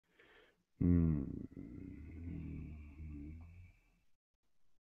Hmm.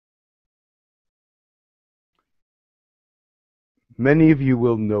 Many of you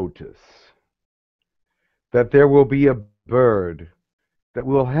will notice that there will be a bird that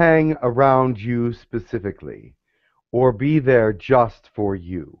will hang around you specifically or be there just for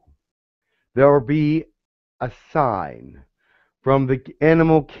you. There will be a sign from the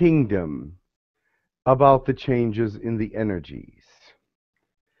animal kingdom about the changes in the energies.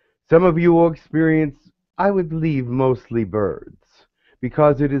 Some of you will experience, I would believe, mostly birds,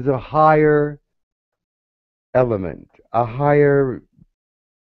 because it is a higher element, a higher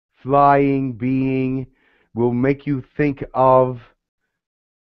flying being will make you think of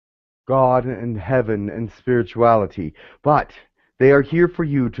God and heaven and spirituality. But they are here for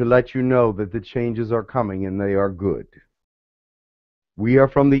you to let you know that the changes are coming and they are good. We are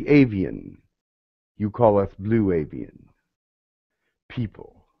from the Evian. You call us Blue Avian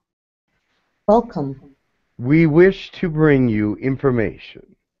people. Welcome. We wish to bring you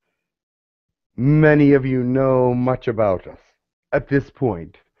information. Many of you know much about us at this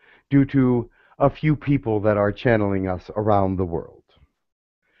point due to a few people that are channeling us around the world.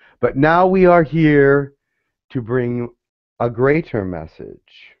 But now we are here to bring a greater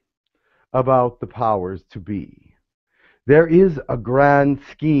message about the powers to be. There is a grand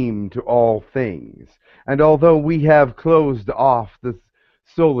scheme to all things, and although we have closed off the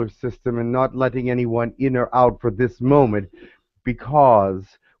solar system and not letting anyone in or out for this moment, because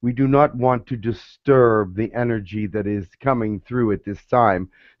we do not want to disturb the energy that is coming through at this time.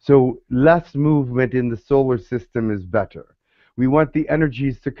 So less movement in the solar system is better. We want the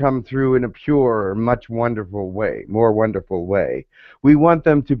energies to come through in a pure, much wonderful way, more wonderful way. We want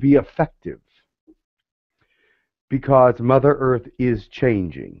them to be effective because Mother Earth is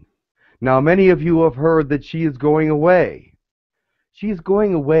changing. Now, many of you have heard that she is going away. She is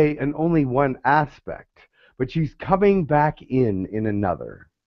going away in only one aspect, but she's coming back in another.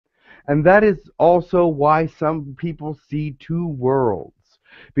 And that is also why some people see two worlds,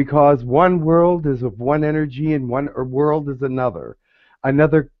 because one world is of one energy and one world is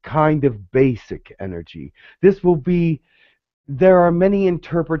another kind of basic energy. This will be, there are many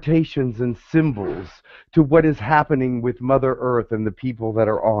interpretations and symbols to what is happening with Mother Earth and the people that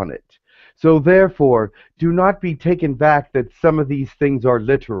are on it. So therefore, do not be taken back that some of these things are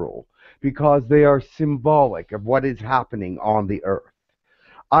literal, because they are symbolic of what is happening on the earth.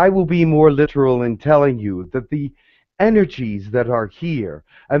 I will be more literal in telling you that the energies that are here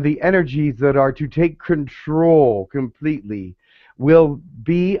and the energies that are to take control completely will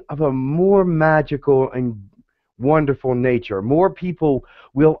be of a more magical and wonderful nature. More people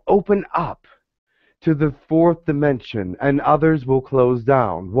will open up to the fourth dimension and others will close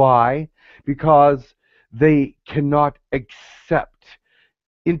down. Why? Because they cannot accept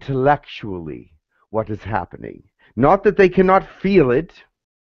intellectually what is happening. Not that they cannot feel it,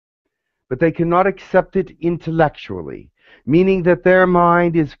 but they cannot accept it intellectually, meaning that their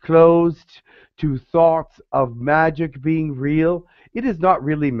mind is closed to thoughts of magic being real. It is not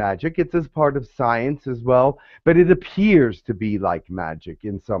really magic. It's as part of science as well, but it appears to be like magic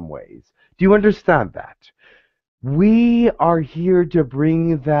in some ways. Do you understand that? We are here to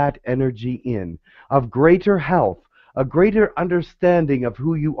bring that energy in of greater health, a greater understanding of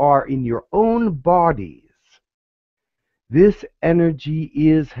who you are in your own bodies. This energy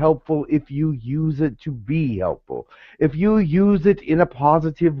is helpful if you use it to be helpful. If you use it in a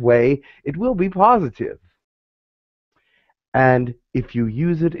positive way, it will be positive. And if you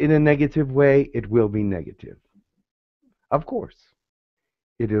use it in a negative way, it will be negative. Of course.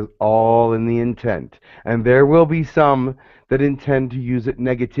 It is all in the intent. And there will be some that intend to use it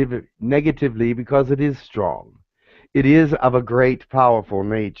negatively because it is strong. It is of a great, powerful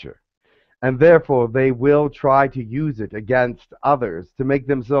nature. And therefore they will try to use it against others to make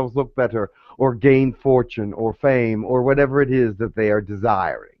themselves look better or gain fortune or fame or whatever it is that they are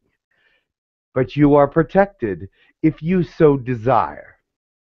desiring. But you are protected if you so desire.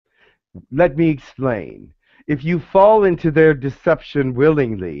 Let me explain. If you fall into their deception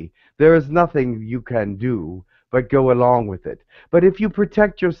willingly, there is nothing you can do but go along with it. But if you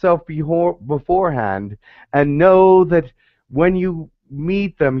protect yourself beforehand and know that when you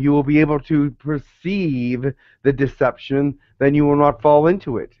meet them, you will be able to perceive the deception, then you will not fall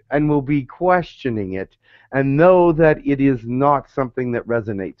into it and will be questioning it and know that it is not something that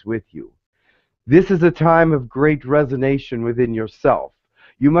resonates with you. This is a time of great resonation within yourself.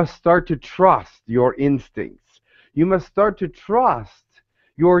 You must start to trust your instincts. You must start to trust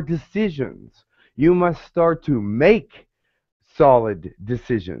your decisions. You must start to make solid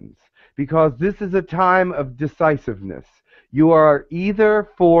decisions, because this is a time of decisiveness. You are either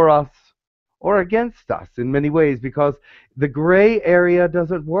for us or against us in many ways, because the gray area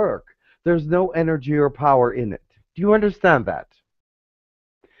doesn't work. There's no energy or power in it. Do you understand that?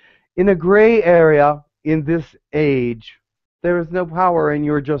 In a gray area in this age, there is no power and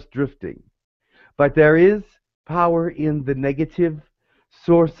you're just drifting. But there is power in the negative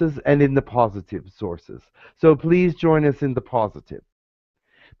sources and in the positive sources. So please join us in the positive.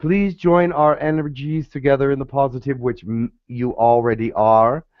 Please join our energies together in the positive, which you already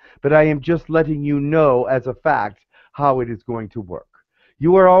are. But I am just letting you know as a fact how it is going to work.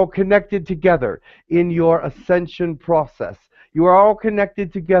 You are all connected together in your ascension process. You are all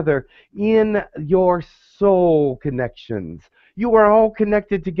connected together in your soul connections. You are all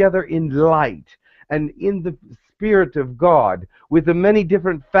connected together in light and in the Spirit of God, with the many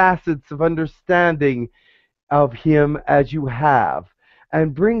different facets of understanding of Him as you have.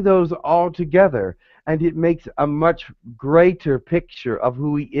 And bring those all together, and it makes a much greater picture of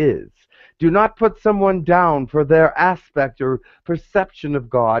who He is. Do not put someone down for their aspect or perception of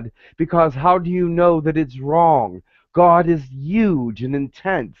God, because how do you know that it's wrong? God is huge and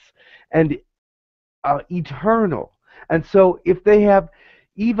intense and eternal. And so if they have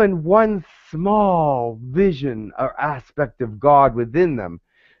even one small vision or aspect of God within them,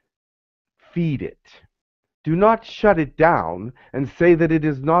 feed it. Do not shut it down and say that it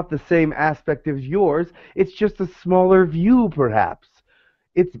is not the same aspect as yours. It's just a smaller view, perhaps.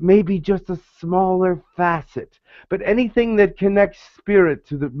 It's maybe just a smaller facet. But anything that connects spirit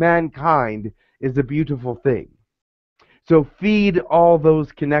to the mankind is a beautiful thing. So feed all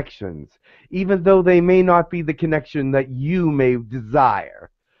those connections, even though they may not be the connection that you may desire.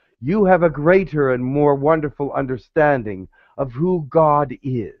 You have a greater and more wonderful understanding of who God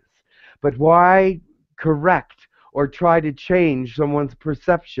is. But why correct or try to change someone's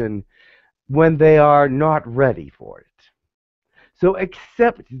perception when they are not ready for it? So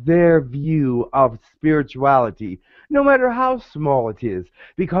accept their view of spirituality, no matter how small it is,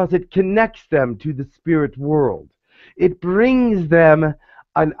 because it connects them to the spirit world. It brings them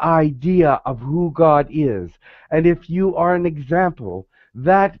an idea of who God is. And if you are an example,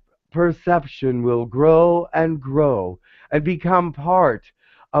 that perception will grow and grow and become part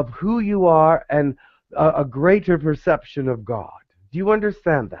of who you are and a greater perception of God. Do you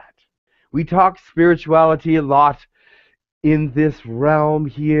understand that? We talk spirituality a lot in this realm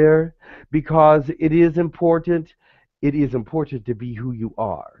here because it is important. It is important to be who you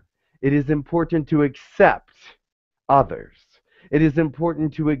are. It is important to accept others. It is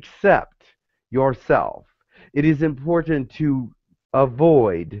important to accept yourself. It is important to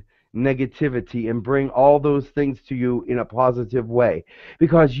avoid negativity and bring all those things to you in a positive way,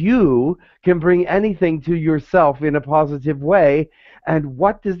 because you can bring anything to yourself in a positive way. And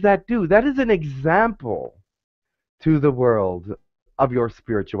what does that do? That is an example to the world of your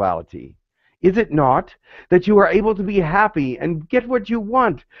spirituality. Is it not that you are able to be happy and get what you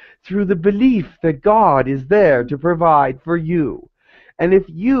want through the belief that God is there to provide for you? And if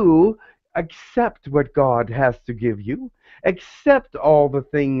you accept what God has to give you, accept all the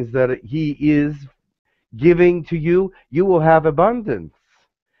things that He is giving to you, you will have abundance.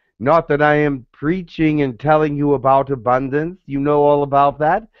 Not that I am preaching and telling you about abundance, you know all about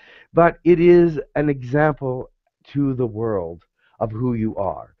that, but it is an example to the world of who you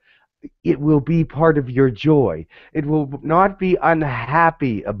are. It will be part of your joy. It will not be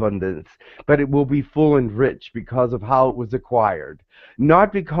unhappy abundance, but it will be full and rich because of how it was acquired.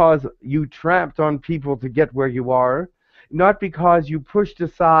 Not because you tramped on people to get where you are, not because you pushed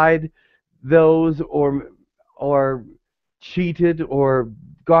aside those or cheated or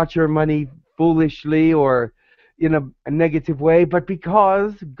got your money foolishly or in a negative way, but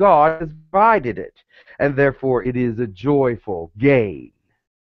because God has provided it, and therefore it is a joyful gain.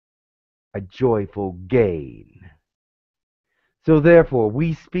 A joyful gain. So therefore,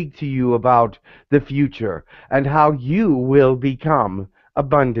 we speak to you about the future and how you will become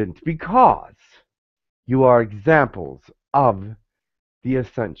abundant because you are examples of the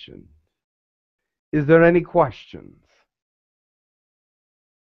ascension. Is there any questions?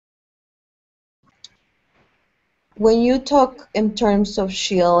 When you talk in terms of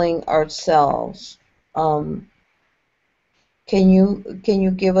shielding ourselves, can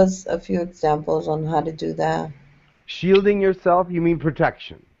you give us a few examples on how to do that? Shielding yourself, you mean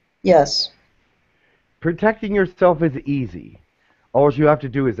protection? Yes. Protecting yourself is easy. All you have to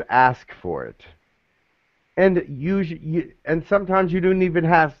do is ask for it. And and sometimes you don't even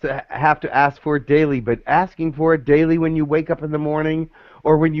have to ask for it daily, but asking for it daily when you wake up in the morning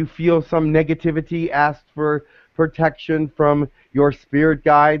or when you feel some negativity, ask for protection from your spirit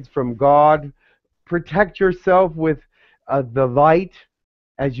guides, from God. Protect yourself with the light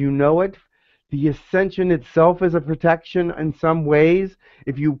as you know it. The ascension itself is a protection in some ways.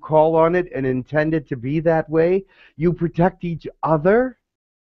 If you call on it and intend it to be that way, you protect each other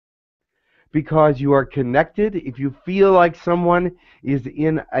because you are connected. If you feel like someone is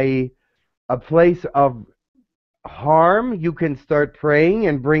in a place of harm, you can start praying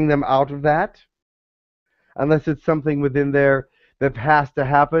and bring them out of that. Unless it's something within there that has to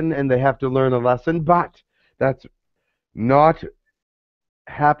happen and they have to learn a lesson. But that's not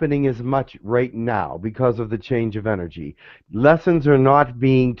happening as much right now because of the change of energy. Lessons are not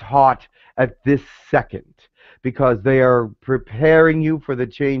being taught at this second because they are preparing you for the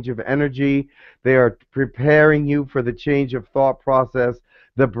change of energy. They are preparing you for the change of thought process,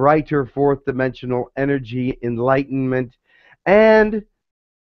 the brighter fourth dimensional energy, enlightenment, and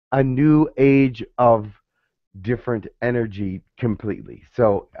a new age of different energy completely.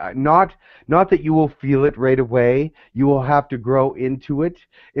 So not that you will feel it right away. You will have to grow into it.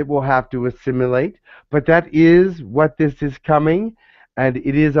 It will have to assimilate. But that is what this is coming, and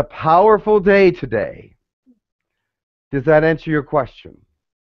it is a powerful day today. Does that answer your question?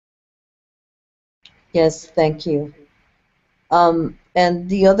 Yes, thank you. And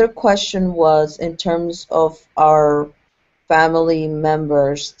the other question was in terms of our family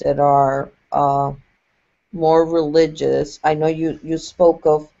members that are more religious. I know you spoke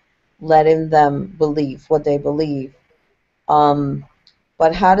of letting them believe what they believe.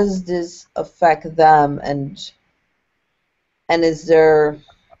 But how does this affect them, and is there...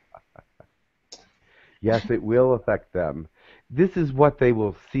 Yes, it will affect them. This is what they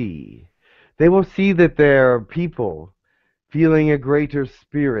will see. They will see that there are people feeling a greater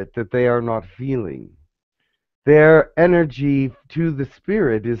spirit that they are not feeling. Their energy to the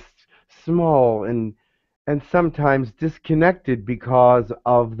spirit is small and sometimes disconnected because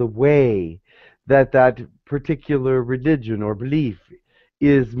of the way that that particular religion or belief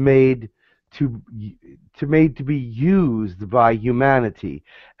is made to be used by humanity,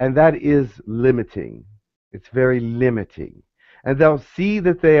 and that is limiting. It's very limiting, and they'll see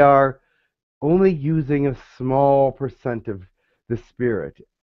that they are only using a small percent of the spirit,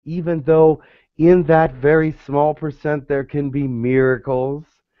 even though in that very small percent there can be miracles,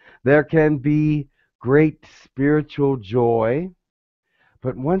 there can be great spiritual joy.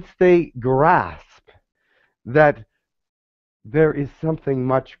 But once they grasp that there is something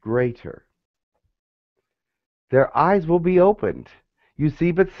much greater, their eyes will be opened. You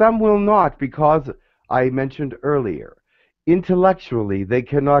see, but some will not, because I mentioned earlier, intellectually they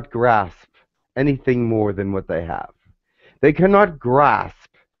cannot grasp anything more than what they have. They cannot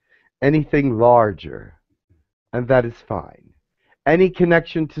grasp anything larger, and that is fine. Any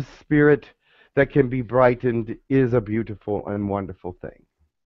connection to spirit that can be brightened is a beautiful and wonderful thing.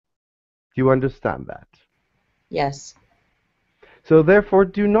 Do you understand that? Yes. So therefore,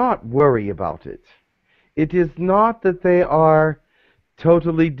 do not worry about it. It is not that they are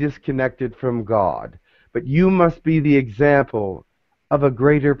totally disconnected from God, but you must be the example of a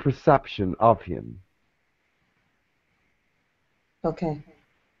greater perception of Him. Okay.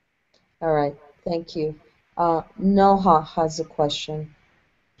 All right. Thank you. Noha has a question.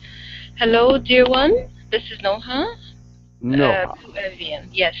 Hello, dear one. This is Noha. Noha. Evian.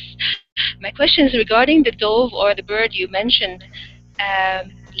 Yes. My question is regarding the dove or the bird you mentioned.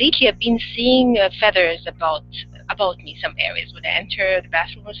 Lately, I've been seeing feathers about me. Some areas when I enter the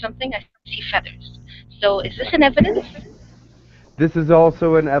bathroom or something, I see feathers. So, is this an evidence? This is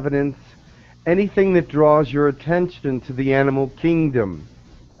also an evidence. Anything that draws your attention to the animal kingdom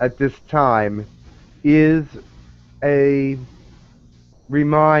at this time is a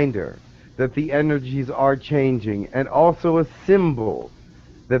reminder that the energies are changing, and also a symbol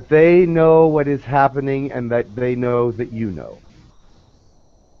that they know what is happening and that they know that you know.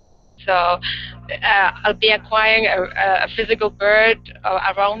 So, I'll be acquiring a physical bird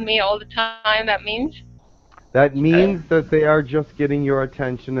around me all the time. That means. That means that they are just getting your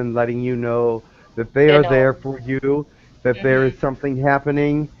attention and letting you know that they They are know. there for you, that there is something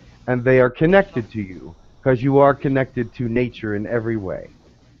happening, and they are connected to you, because you are connected to nature in every way.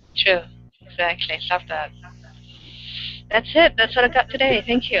 True. Exactly. Love that. That's it. That's what I got today.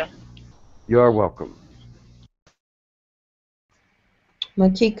 Thank you. You are welcome.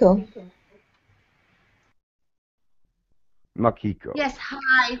 Makiko. Makiko. Yes,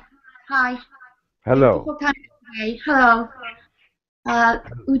 hi. Hi. Thank you Hello. for coming today. Hello.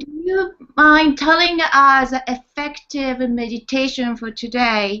 Would you mind telling us an effective meditation for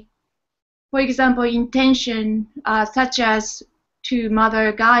today? For example, intention, such as to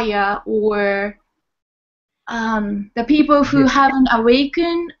Mother Gaia, or the people who Yes. haven't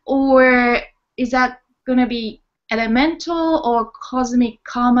awakened, or is that going to be elemental or cosmic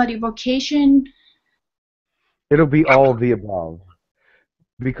karma revocation? It'll be all of the above,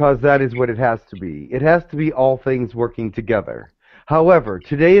 because that is what it has to be. It has to be all things working together. However,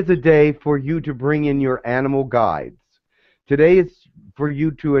 today is a day for you to bring in your animal guides. Today is for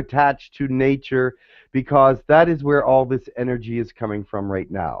you to attach to nature, because that is where all this energy is coming from right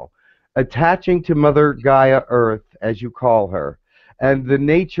now. Attaching to Mother Gaia Earth, as you call her, and the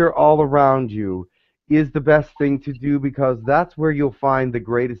nature all around you is the best thing to do, because that's where you'll find the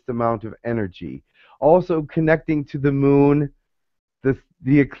greatest amount of energy. Also connecting to the moon,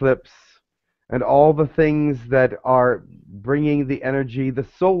 the eclipse, and all the things that are bringing the energy, the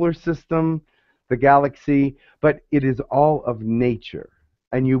solar system, the galaxy, but it is all of nature.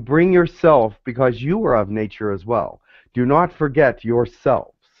 And you bring yourself, because you are of nature as well. Do not forget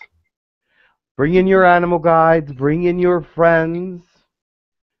yourselves. Bring in your animal guides, bring in your friends,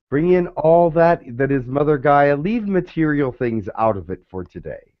 bring in all that is Mother Gaia. Leave material things out of it for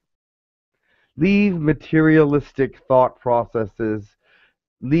today. Leave materialistic thought processes.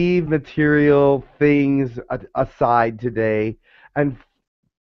 Leave material things aside today, and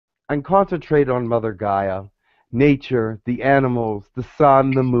concentrate on Mother Gaia, nature, the animals, the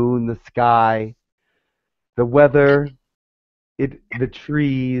sun, the moon, the sky, the weather, the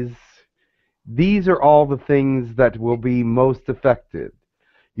trees. These are all the things that will be most affected.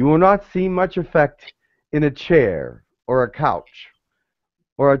 You will not see much effect in a chair or a couch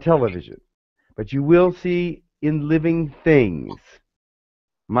or a television, but you will see in living things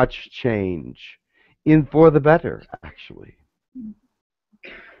much change, for the better, actually,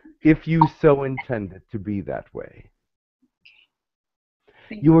 if you so intend it to be that way.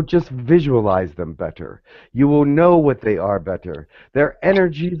 You will just visualize them better. You will know what they are better. Their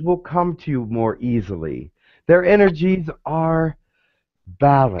energies will come to you more easily. Their energies are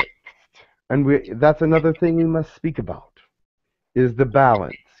balanced. And that's another thing we must speak about, is the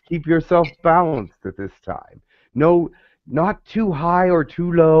balance. Keep yourself balanced at this time. No, not too high or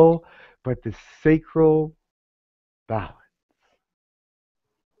too low, but the sacral balance.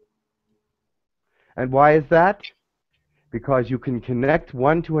 And why is that? Because you can connect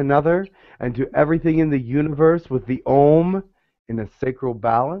one to another and to everything in the universe with the Om in a sacral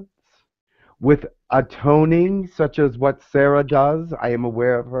balance, with atoning, such as what Sarah does. I am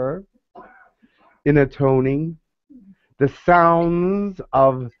aware of her in atoning. The sounds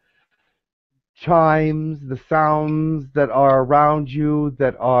of chimes, the sounds that are around you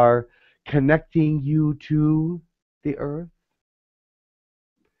that are connecting you to the earth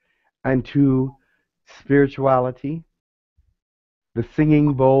and to spirituality, the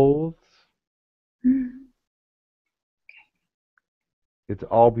singing bowls. It's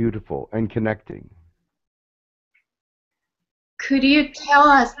all beautiful and connecting. Could you tell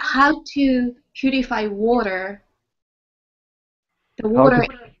us how to purify water? The water.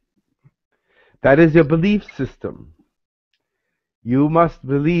 That is your belief system. You must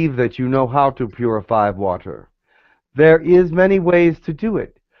believe that you know how to purify water. There is many ways to do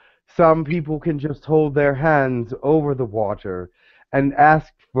it. Some people can just hold their hands over the water and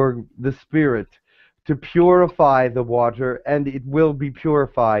ask for the Spirit to purify the water, and it will be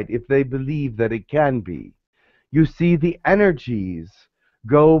purified if they believe that it can be. You see, the energies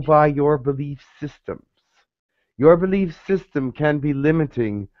go by your belief systems. Your belief system can be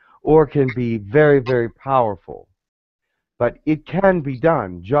limiting or can be very, very powerful. But it can be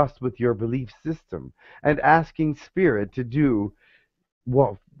done just with your belief system and asking Spirit to do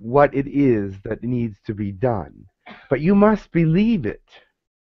what it is that needs to be done. But you must believe it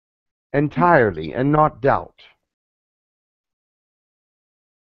entirely and not doubt.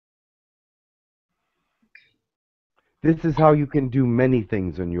 This is how you can do many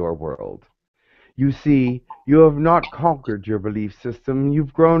things in your world. You see, you have not conquered your belief system.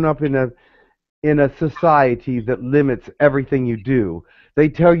 You've grown up in a society that limits everything you do. They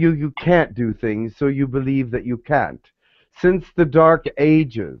tell you you can't do things, so you believe that you can't. Since the Dark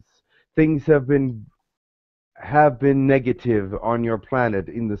Ages, things have been negative on your planet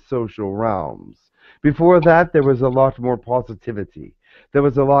in the social realms. Before that, there was a lot more positivity. There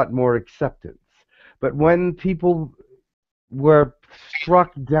was a lot more acceptance. But when people were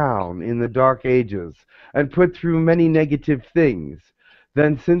struck down in the Dark Ages and put through many negative things,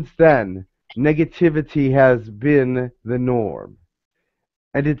 then since then, negativity has been the norm.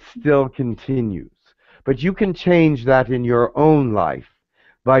 And it still continues. But you can change that in your own life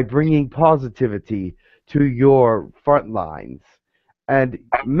by bringing positivity to your front lines. And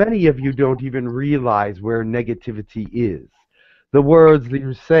many of you don't even realize where negativity is. The words that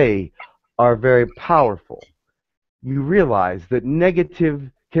you say are very powerful. You realize that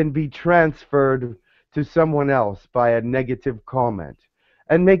negative can be transferred to someone else by a negative comment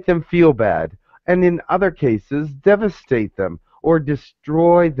and make them feel bad, and in other cases devastate them or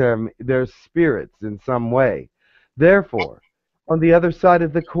destroy them, their spirits in some way. Therefore, on the other side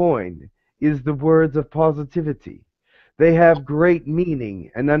of the coin is the words of positivity. They have great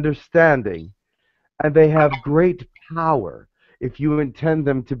meaning and understanding, and they have great power if you intend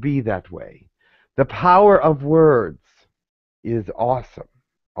them to be that way. The power of words is awesome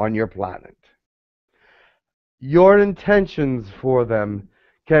on your planet. Your intentions for them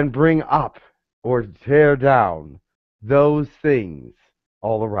can bring up or tear down those things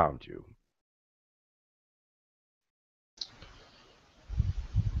all around you.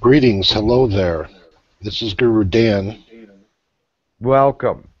 Greetings, hello there. This is Guru Dan.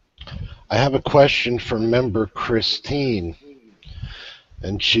 Welcome. I have a question for member Christine.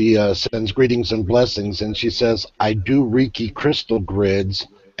 And she sends greetings and blessings, and she says, I do Reiki crystal grids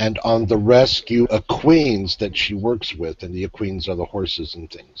and on the rescue 𝗪𝗡𝗓s that she works with, and the 𝗪𝗡s are the horses and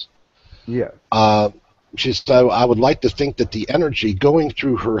things. Yes. She said, I would like to think that the energy going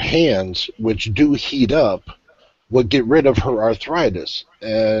through her hands, which do heat up, would get rid of her arthritis.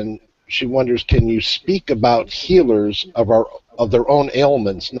 And she wonders, can you speak about healers of their own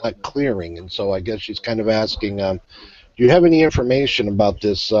ailments not clearing? And so I guess she's kind of asking, do you have any information about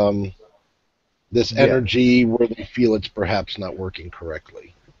this this energy where they feel it's perhaps not working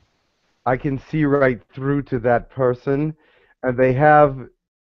correctly? I can see right through to that person, and they have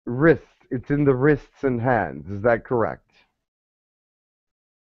wrists. It's in the wrists and hands. Is that correct?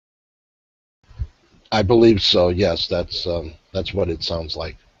 I believe so. Yes, that's what it sounds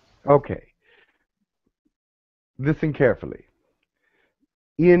like. Okay. Listen carefully.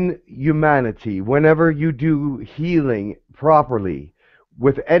 In humanity, whenever you do healing properly,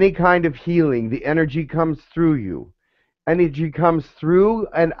 with any kind of healing, the energy comes through you. Energy comes through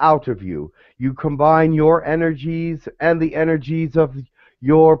and out of you. You combine your energies and the energies of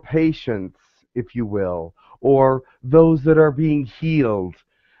your patients, if you will, or those that are being healed.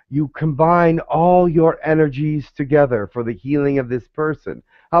 You combine all your energies together for the healing of this person.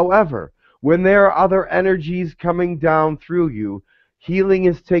 However, when there are other energies coming down through you, healing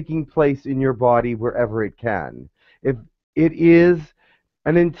is taking place in your body wherever it can. If it is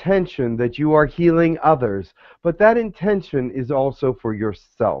an intention that you are healing others, but that intention is also for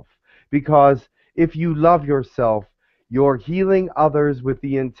yourself. Because if you love yourself, you're healing others with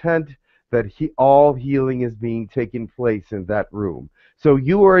the intent that all healing is being taken place in that room. So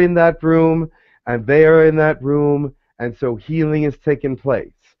you are in that room, and they are in that room, and so healing is taking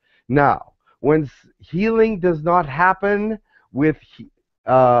place. Now, when healing does not happen with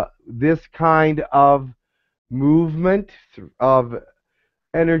this kind of movement of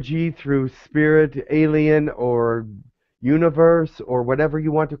energy through spirit, alien, or universe, or whatever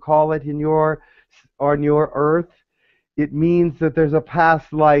you want to call it on your earth, it means that there's a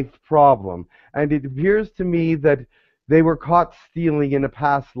past life problem. And it appears to me that they were caught stealing in a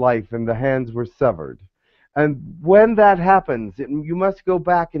past life and the hands were severed. And when that happens, you must go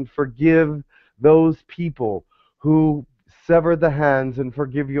back and forgive those people who severed the hands and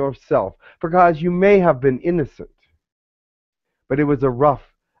forgive yourself, because you may have been innocent, but it was a rough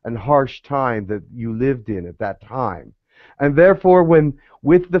and harsh time that you lived in at that time. And therefore, when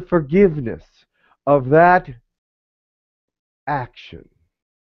with the forgiveness of that action,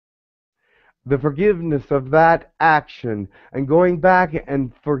 and going back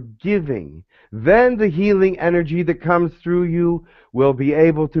and forgiving, then the healing energy that comes through you will be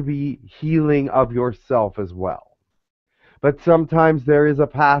able to be healing of yourself as well. But sometimes there is a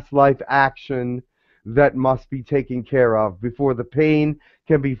past life action that must be taken care of before the pain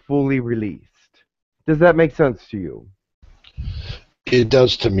can be fully released. Does that make sense to you? It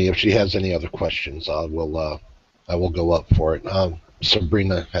does to me. If she has any other questions, I will go up for it.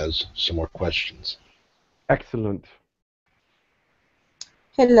 Sabrina has some more questions. Excellent.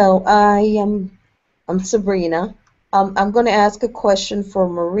 Hello, I'm Sabrina. I'm going to ask a question for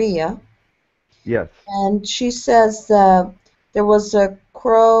Maria. Yes. And she says there was a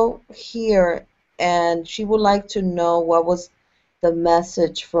crow here, and she would like to know what was the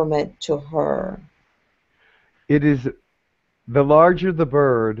message from it to her. It is, the larger the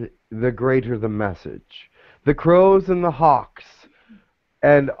bird, the greater the message. The crows and the hawks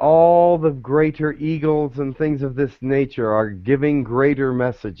and all the greater eagles and things of this nature are giving greater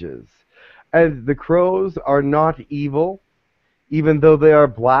messages. And the crows are not evil, even though they are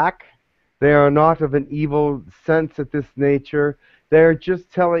black. They are not of an evil sense at this nature. They're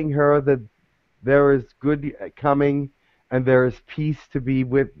just telling her that there is good coming, and there is peace to be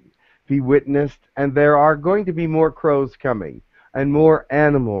witnessed, and there are going to be more crows coming, and more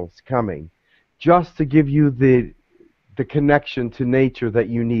animals coming just to give you the connection to nature that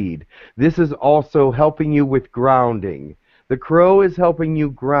you need. This is also helping you with grounding. The crow is helping you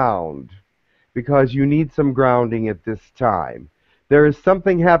ground because you need some grounding at this time. There is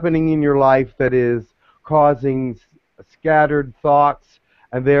something happening in your life that is causing scattered thoughts,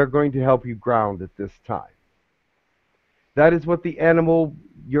 and they are going to help you ground at this time. That is what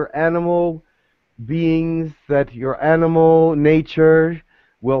your animal beings, that your animal nature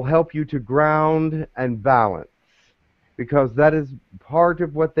will help you to ground and balance, because that is part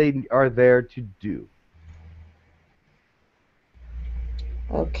of what they are there to do.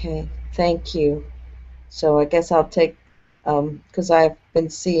 Okay, thank you. So I guess I'll take, because I've been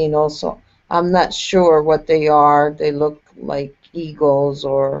seeing also, I'm not sure what they are. They look like eagles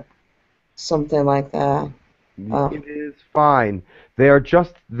or something like that. It is fine. They are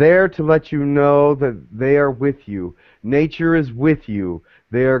just there to let you know that they are with you. Nature is with you.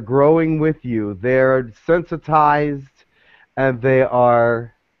 They are growing with you. They are sensitized and they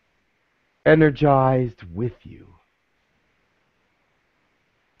are energized with you.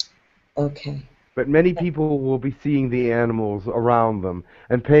 Okay. But many people will be seeing the animals around them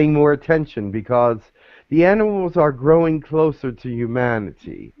and paying more attention because the animals are growing closer to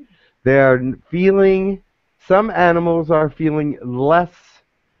humanity. They are feeling, some animals are feeling less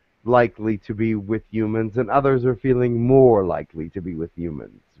likely to be with humans and others are feeling more likely to be with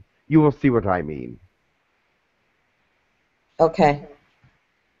humans. You will see what I mean. Okay.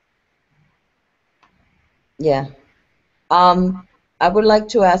 Yeah. I would like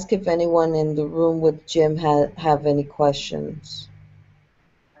to ask if anyone in the room with Jim have any questions.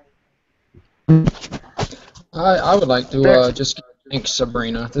 I would like to just give thanks,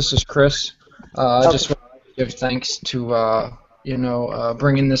 Sabrina. This is Chris. I Okay. just want to give thanks to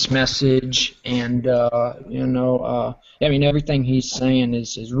bringing this message, and I mean, everything he's saying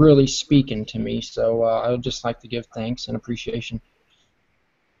is really speaking to me. So I would just like to give thanks and appreciation.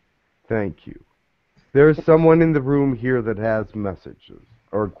 Thank you. There is someone in the room here that has messages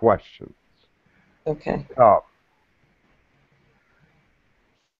or questions. Okay.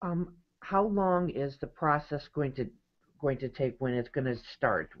 How long is the process going to take when it's going to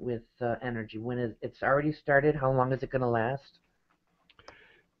start with energy? When it's already started, how long is it going to last?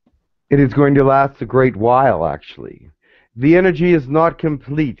 It is going to last a great while, actually. The energy is not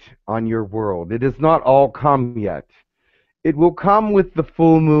complete on your world. It has not all come yet. It will come with the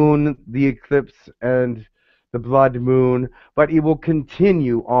full moon, the eclipse, and the blood moon, but it will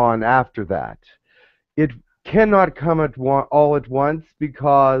continue on after that. It cannot come all at once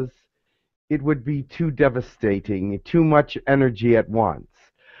because it would be too devastating, too much energy at once.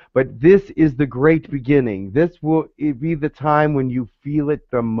 But this is the great beginning. This will be the time when you feel it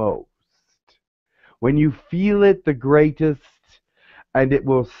the most. When you feel it the greatest, and it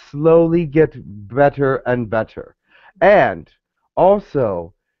will slowly get better and better. And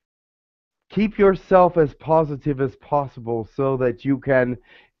also, keep yourself as positive as possible so that you can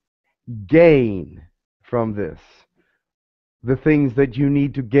gain from this the things that you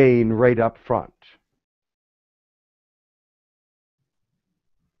need to gain right up front.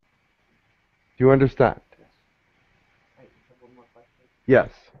 Do you understand? Yes.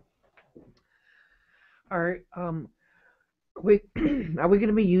 Are we are we going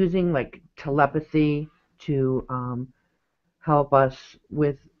to be using like telepathy to help us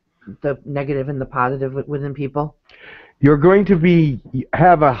with the negative and the positive within people? You're going to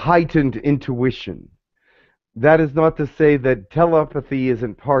have a heightened intuition. That is not to say that telepathy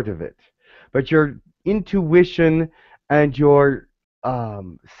isn't part of it, but your intuition and your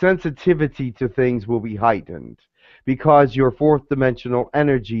sensitivity to things will be heightened because your fourth dimensional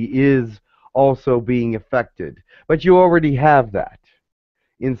energy is also being affected. But you already have that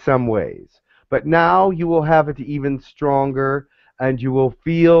in some ways. But now you will have it even stronger and you will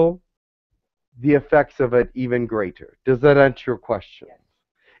feel the effects of it even greater. Does that answer your question? Yes.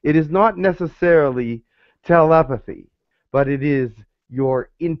 It is not necessarily telepathy, but it is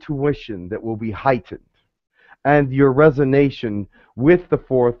your intuition that will be heightened and your resonation with the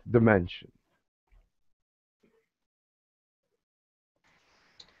fourth dimension.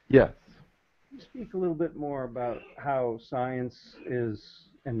 Yes. Can you speak a little bit more about how science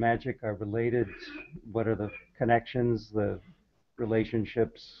and magic are related? What are the connections, the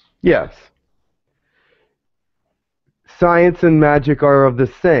relationships? Yes. Science and magic are of the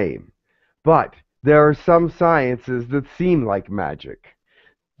same, but there are some sciences that seem like magic.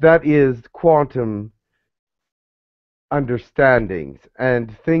 That is quantum understandings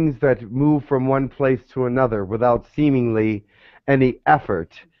and things that move from one place to another without seemingly any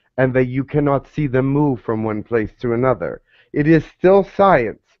effort, and that you cannot see them move from one place to another. It is still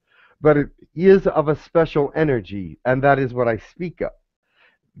science, but it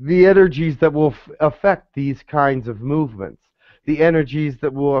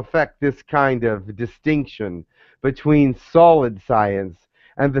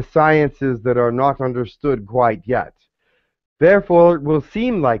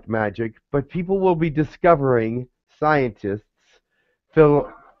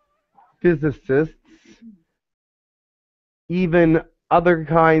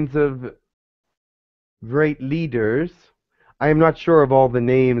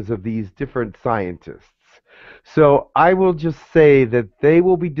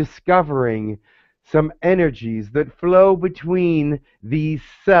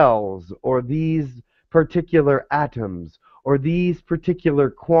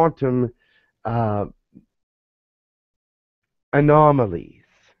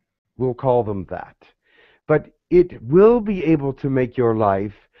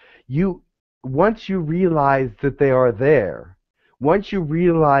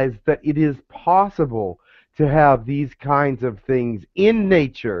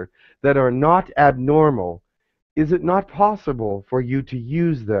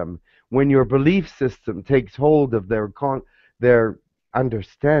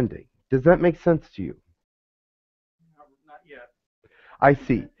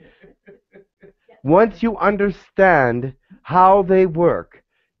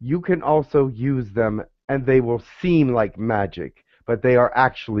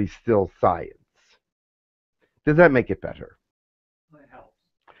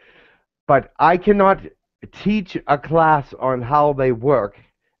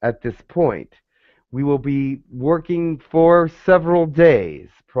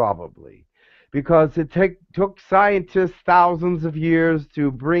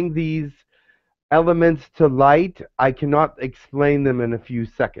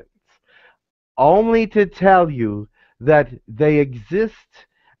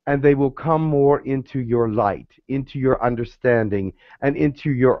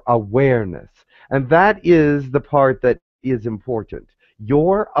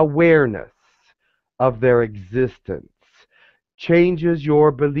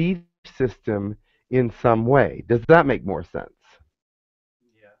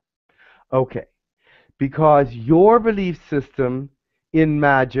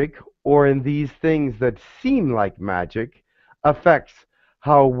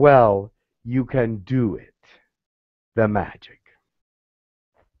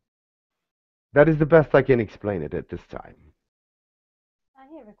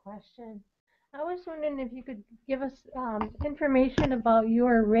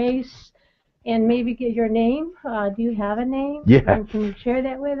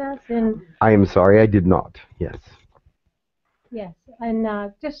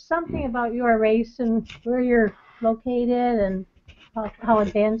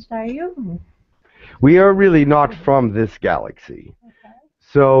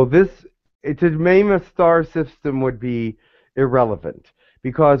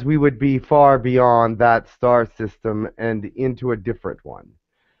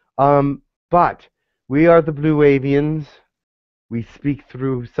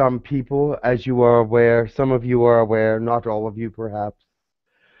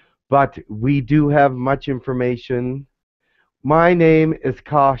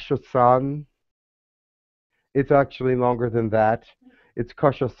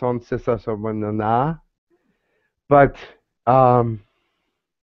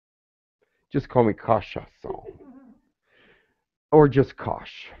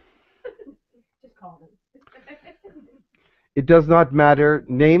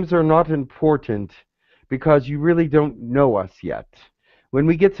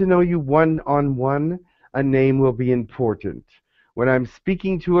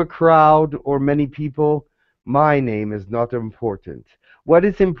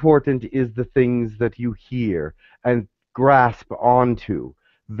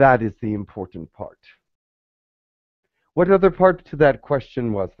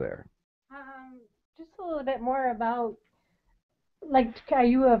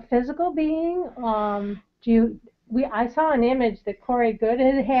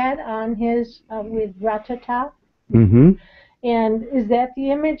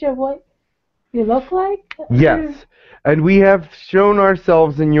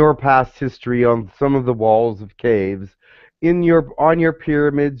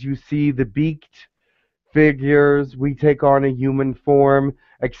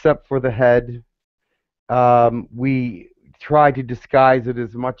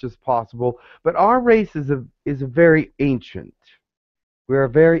We are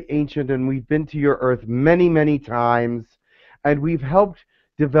very ancient, and we've been to your Earth many, many times, and we've helped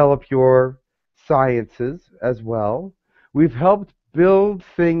develop your sciences as well. We've helped build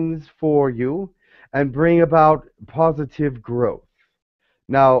things for you and bring about positive growth.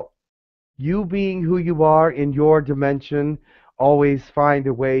 Now, you being who you are in your dimension, always find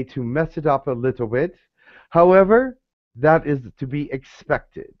a way to mess it up a little bit. However, that is to be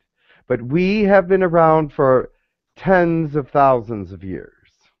expected. But we have been around for tens of thousands of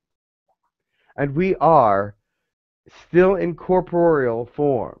years. And we are still in corporeal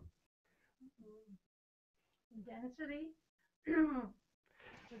form. Density?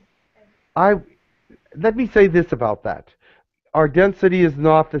 Let me say this about that. Our density is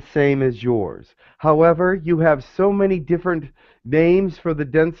not the same as yours. However, you have so many different names for the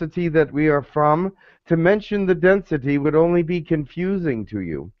density that we are from. To mention the density would only be confusing to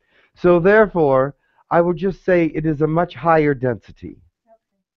you. So therefore, I will just say it is a much higher density.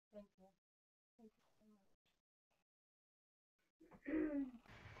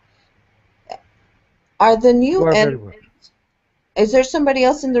 Are the new You are very entities, is there somebody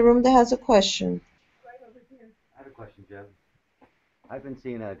else in the room that has a question? I have a question, Jim. I've been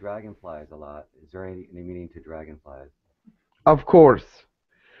seeing dragonflies a lot. Is there any meaning to dragonflies? Of course.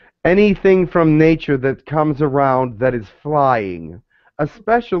 Anything from nature that comes around that is flying,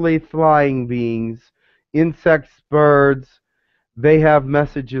 especially flying beings, insects, birds, they have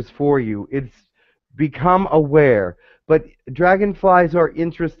messages for you. It's become aware. But dragonflies are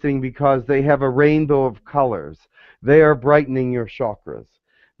interesting because they have a rainbow of colors. They are brightening your chakras.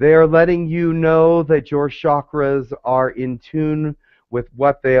 They are letting you know that your chakras are in tune with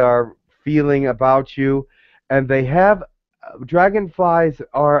what they are feeling about you. And they have, dragonflies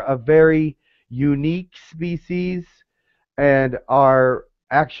are a very unique species and are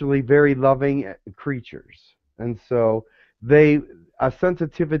actually very loving creatures. And so a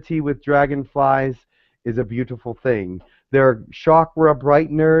sensitivity with dragonflies is a beautiful thing. They're chakra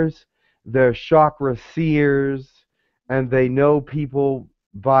brighteners, they're chakra seers, and they know people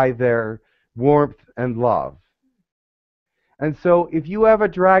by their warmth and love. And so if you have a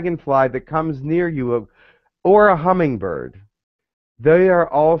dragonfly that comes near you, or a hummingbird, they are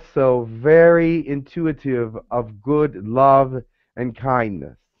also very intuitive of good love and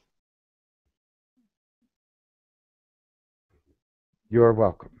kindness. You're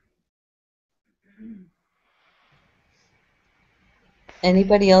welcome.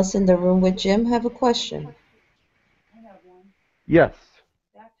 Anybody else in the room with Jim have a question? I have one. Yes.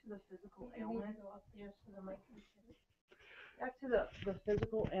 Back to the physical ailment. Back to the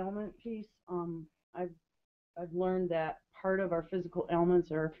physical ailment piece. I've learned that part of our physical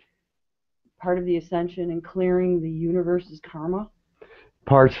ailments are part of the ascension and clearing the universe's karma.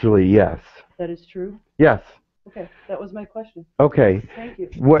 Partially, yes. That is true? Yes. Okay, that was my question. Okay. Thank you.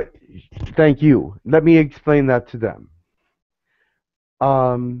 Thank you. Let me explain that to them.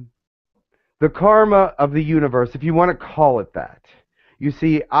 The karma of the universe, if you want to call it that. You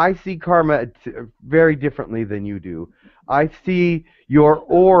see, I see karma very differently than you do. I see your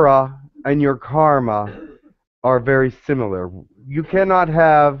aura and your karma are very similar. You cannot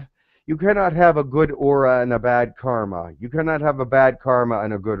have a good aura and a bad karma. You cannot have a bad karma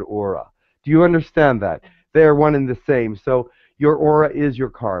and a good aura. Do you understand that? They are one and the same. So your aura is your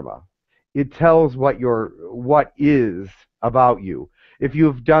karma. It tells what is about you. If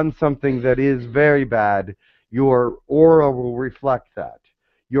you've done something that is very bad, your aura will reflect that.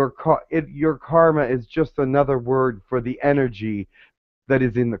 Your karma is just another word for the energy that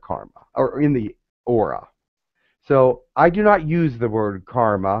is in the karma, or in the aura. So I do not use the word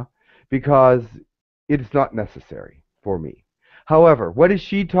karma because it is not necessary for me. However, what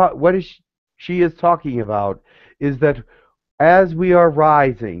she is talking about is that as we are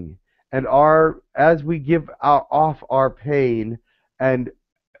rising and as we give off our pain and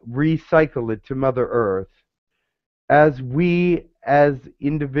recycle it to Mother Earth, as we as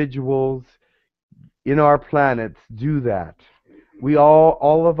individuals in our planets do that, we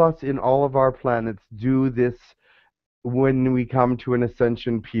all of us in all of our planets do this when we come to an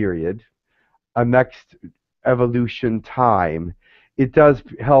ascension period, a next evolution time. It does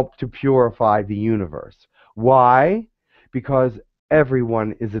help to purify the universe. Why? Because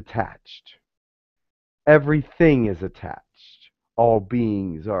everyone is attached. Everything is attached. All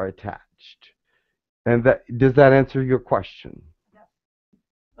beings are attached. And does that answer your question?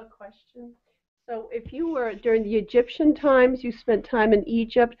 A question. So if you were, during the Egyptian times, you spent time in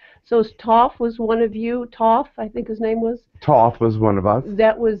Egypt, so Toph was one of you, Toph, I think his name was? Toph was one of us.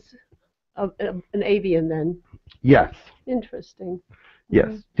 That was an Evian then? Yes. Interesting.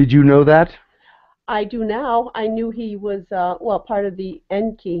 Yes. Did you know that? I do now. I knew he was, well, part of the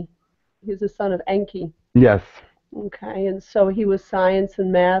Enki. He was the son of Enki. Yes. Okay, and so he was science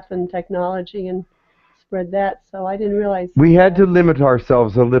and math and technology and spread that, so I didn't realize. We had to limit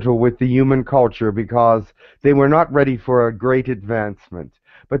ourselves a little with the human culture because they were not ready for a great advancement,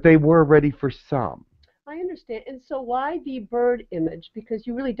 but they were ready for some. I understand. And so why the bird image? Because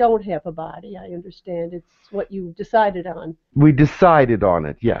you really don't have a body, I understand. It's what you decided on. We decided on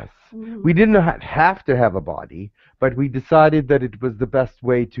it, yes. Mm-hmm. We didn't have to have a body, but we decided that it was the best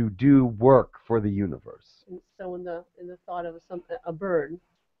way to do work for the universe. And so in the thought of a bird.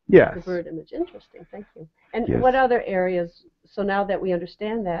 Yes. The bird image. Interesting. Thank you. And yes. What other areas, so now that we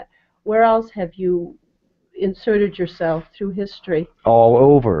understand that, where else have you inserted yourself through history? All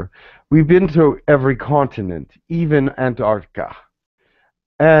over. We've been to every continent, even Antarctica.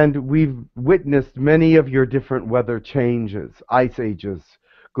 And we've witnessed many of your different weather changes, ice ages,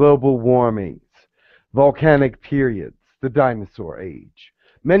 global warmings, volcanic periods, the dinosaur age,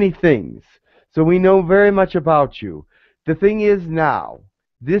 many things. So we know very much about you. The thing is now,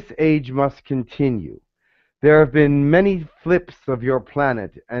 this age must continue. There have been many flips of your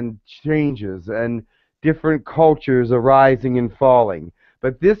planet and changes and different cultures arising and falling.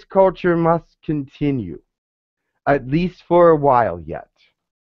 But this culture must continue, at least for a while yet.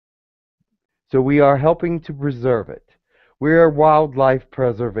 So we are helping to preserve it. We are wildlife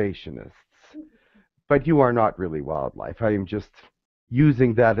preservationists. But you are not really wildlife. I am just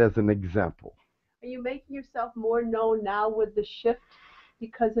using that as an example. Are you making yourself more known now with the shift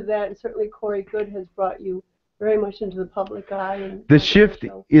because of that? And certainly Corey Good has brought you very much into the public eye. The shift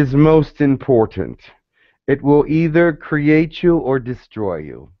is most important. It will either create you or destroy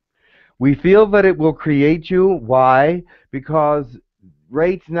you. We feel that it will create you. Why? Because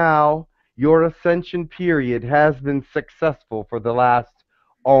right now, your ascension period has been successful for the last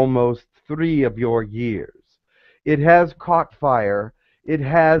almost 3 of your years. It has caught fire. It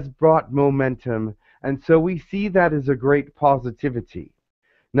has brought momentum. And so we see that as a great positivity.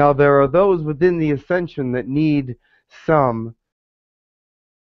 Now, there are those within the ascension that need some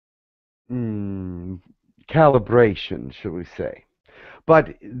calibration, shall we say.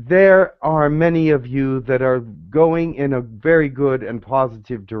 But there are many of you that are going in a very good and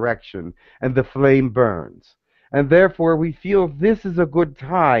positive direction, and the flame burns. And therefore, we feel this is a good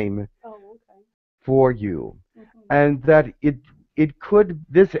time for you. And that it could,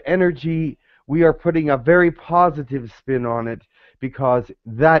 this energy, we are putting a very positive spin on it because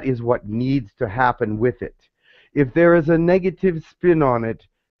that is what needs to happen with it. If there is a negative spin on it,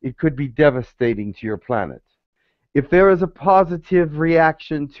 it could be devastating to your planet. If there is a positive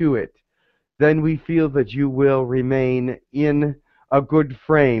reaction to it, then we feel that you will remain in a good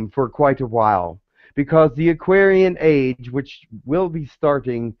frame for quite a while. Because the Aquarian age, which will be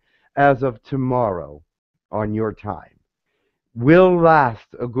starting as of tomorrow on your time, will last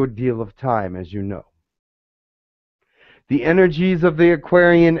a good deal of time, as you know. The energies of the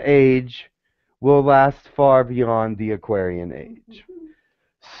Aquarian age will last far beyond the Aquarian age.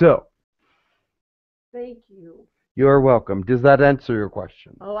 So, thank you. You're welcome. Does that answer your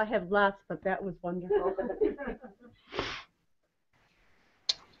question? Oh, I have lots, but that was wonderful.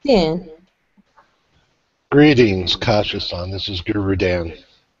 Dan. Greetings, Kasha-San. This is Guru Dan.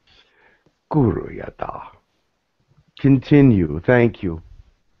 Guru Yada. Continue. Thank you.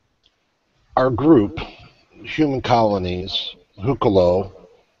 Our group, Human Colonies, Hucolo,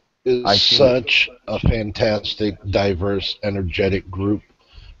 is such a fantastic, diverse, energetic group.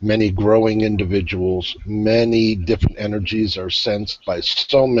 Many growing individuals, many different energies are sensed by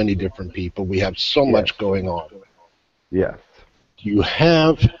so many different people. We have so much going on. Yes. Do you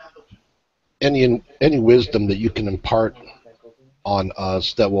have any wisdom that you can impart on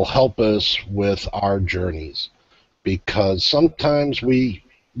us that will help us with our journeys? Because sometimes we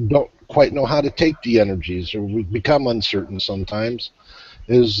don't quite know how to take the energies, or we become uncertain sometimes.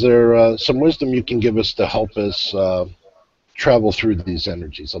 Is there some wisdom you can give us to help us travel through these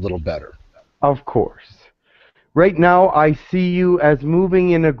energies a little better? Of course. Right now, I see you as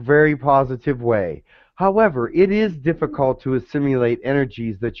moving in a very positive way. However, it is difficult to assimilate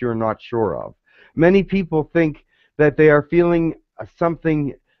energies that you're not sure of. Many people think that they are feeling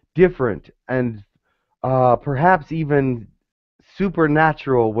something different and perhaps even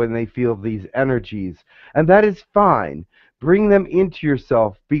supernatural when they feel these energies. And that is fine. Bring them into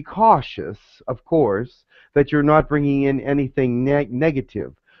yourself. Be cautious, of course, that you're not bringing in anything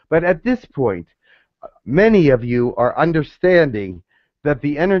negative. But at this point, many of you are understanding that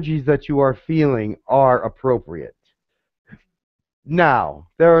the energies that you are feeling are appropriate. Now,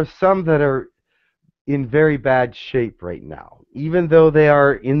 there are some that are in very bad shape right now, even though they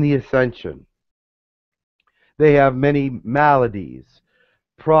are in the ascension. They have many maladies,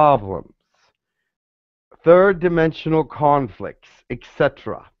 problems, third-dimensional conflicts,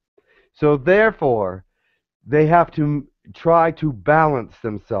 etc. So therefore, they have to try to balance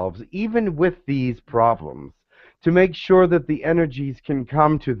themselves, even with these problems, to make sure that the energies can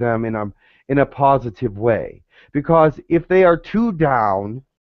come to them in a positive way. Because if they are too down,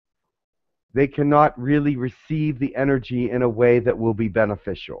 they cannot really receive the energy in a way that will be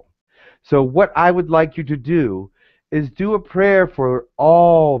beneficial. So what I would like you to do is do a prayer for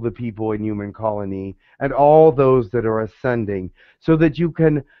all the people in Human Colony and all those that are ascending, so that you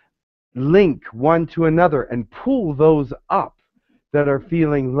can link one to another and pull those up that are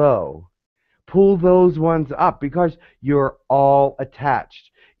feeling low. Pull those ones up, because you're all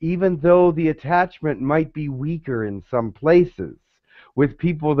attached. Even though the attachment might be weaker in some places, with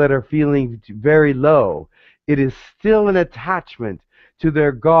people that are feeling very low, it is still an attachment to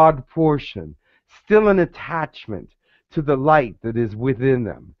their God portion, still an attachment to the light that is within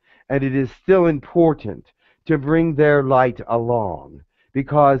them. And it is still important to bring their light along,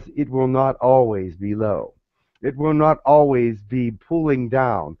 because it will not always be low. It will not always be pulling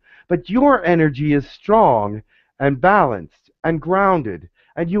down. But your energy is strong and balanced and grounded,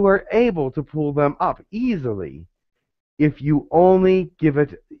 and you are able to pull them up easily if you only give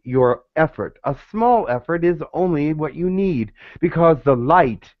it your effort. A small effort is only what you need, because the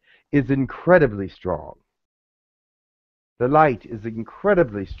light is incredibly strong. The light is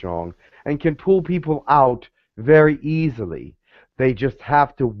incredibly strong and can pull people out very easily. They just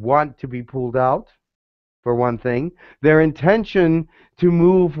have to want to be pulled out, for one thing. Their intention to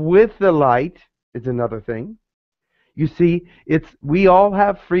move with the light is another thing. You see, we all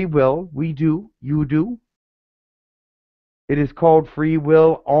have free will. We do. You do. It is called free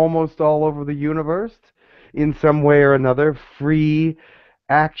will almost all over the universe, in some way or another. Free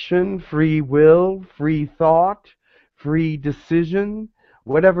action, free will, free thought, free decision,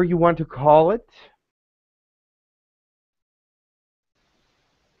 whatever you want to call it.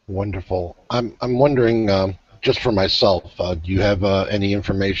 Wonderful. I'm wondering, just for myself, do you have any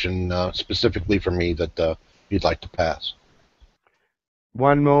information specifically for me that you'd like to pass?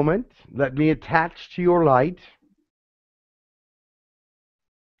 One moment. Let me attach to your light.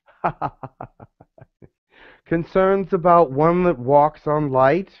 Concerns about one that walks on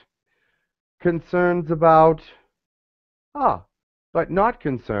light. Concerns about, but not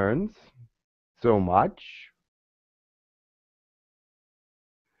concerns so much.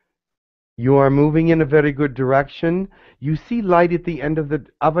 You are moving in a very good direction. You see light at the end of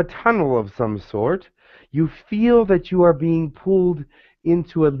a tunnel of some sort. You feel that you are being pulled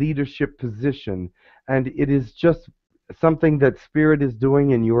into a leadership position, and it is just something that Spirit is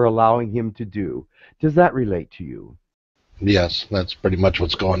doing and you're allowing him to do. Does that relate to you? Yes, that's pretty much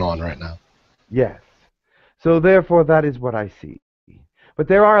what's going on right now. Yes. So therefore, that is what I see. But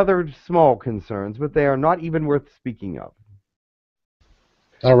there are other small concerns, but they are not even worth speaking of.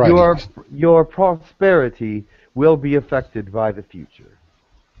 All right. Your prosperity will be affected by the future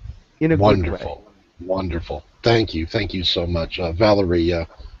in a good way. Wonderful. Wonderful. Thank you. Thank you so much. Valerie,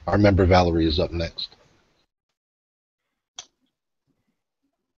 our member Valerie is up next.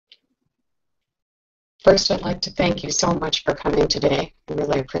 First, I'd like to thank you so much for coming today. I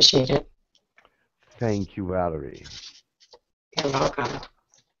really appreciate it. Thank you, Valerie. You're welcome.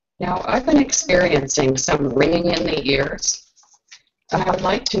 Now, I've been experiencing some ringing in the ears. I would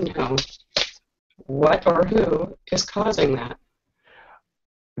like to know what or who is causing that.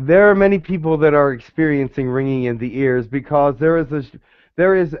 There are many people that are experiencing ringing in the ears because there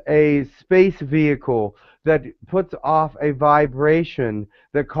is a space vehicle that puts off a vibration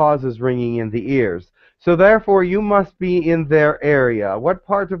that causes ringing in the ears. So therefore, you must be in their area. What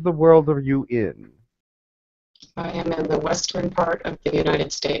part of the world are you in? I am in the western part of the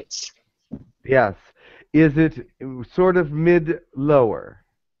United States. Yes. Is it sort of mid-lower?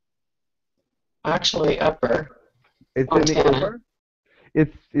 Actually, upper. It's Montana. in the upper?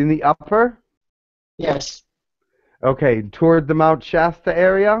 It's in the upper? Yes. Okay, toward the Mount Shasta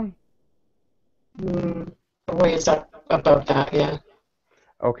area? A ways up above that, yeah.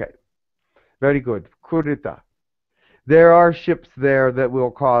 Okay, very good. Kurita. There are ships there that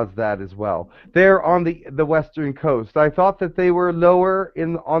will cause that as well. They're on the western coast. I thought that they were lower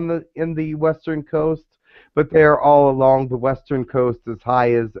in the western coast, but they're all along the western coast as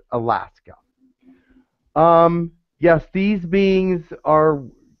high as Alaska. Yes, these beings are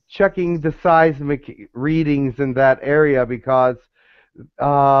checking the seismic readings in that area because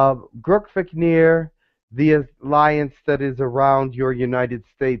Girk Fitneer, the alliance that is around your United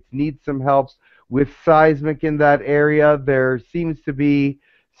States, needs some help with seismic in that area. There seems to be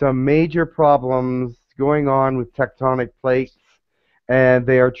some major problems going on with tectonic plates, and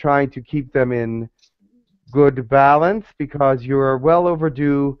they are trying to keep them in good balance because you are well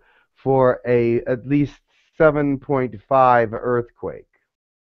overdue for a at least 7.5 earthquake.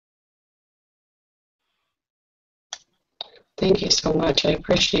 Thank you so much. I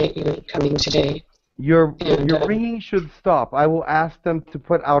appreciate you coming today. Your ringing should stop. I will ask them to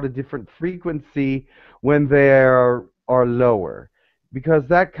put out a different frequency when they are lower, because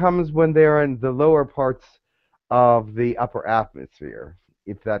that comes when they're in the lower parts of the upper atmosphere,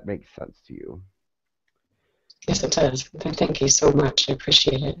 if that makes sense to you. Yes, it does. Thank you so much. I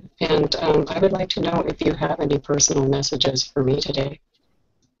appreciate it. And I would like to know if you have any personal messages for me today.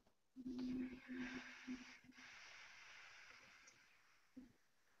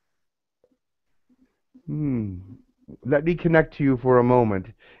 Let me connect to you for a moment.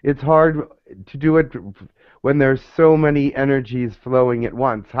 It's hard to do it when there's so many energies flowing at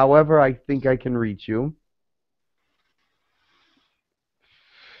once. However, I think I can reach you.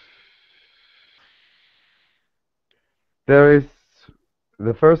 The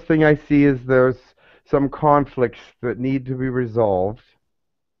first thing I see is there's some conflicts that need to be resolved.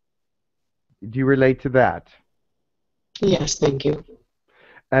 Do you relate to that? Yes, thank you.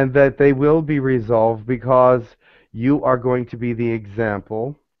 And that they will be resolved because you are going to be the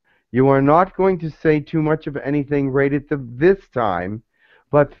example. You are not going to say too much of anything right at this time,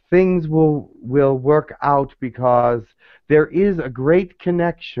 but things will work out because there is a great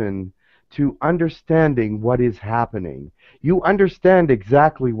connection to understanding what is happening. You understand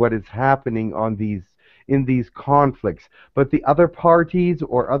exactly what is happening in these conflicts, but the other parties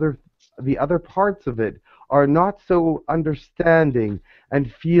or the other parts of it are not so understanding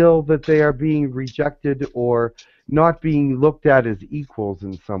and feel that they are being rejected or not being looked at as equals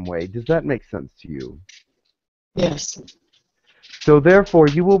in some way. Does that make sense to you? Yes. So therefore,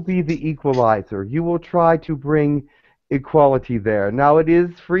 you will be the equalizer. You will try to bring equality there. Now, it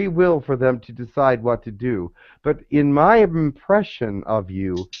is free will for them to decide what to do, but in my impression of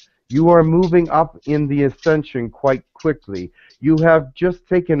you, you are moving up in the ascension quite quickly. You have just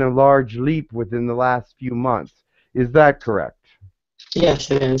taken a large leap within the last few months. Is that correct? Yes,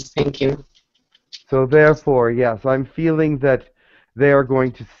 it is. Thank you. So therefore, yes, I'm feeling that they are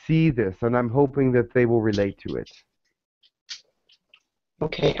going to see this, and I'm hoping that they will relate to it.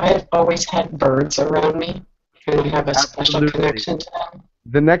 Okay, I have always had birds around me, and I have a special connection to them.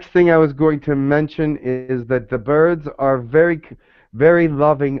 The next thing I was going to mention is that the birds are very, very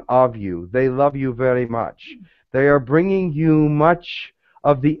loving of you. They love you very much. They are bringing you much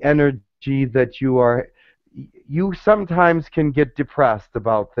of the energy that you are. You sometimes can get depressed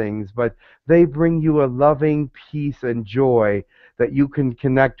about things, but they bring you a loving peace and joy that you can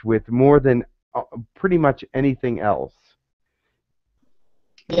connect with more than pretty much anything else.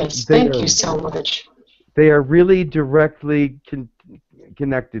 Yes, thank you so much. They are really directly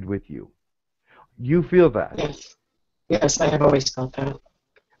connected with you. You feel that? Yes. Yes, I have always felt that.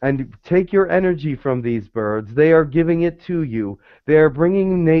 And take your energy from these birds. They are giving it to you. They are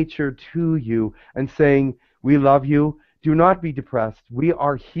bringing nature to you and saying, we love you. Do not be depressed. We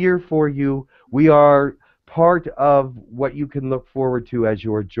are here for you. We are part of what you can look forward to as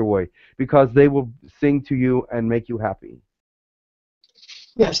your joy, because they will sing to you and make you happy.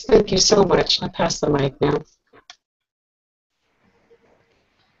 Yes, thank you so much. I pass the mic now.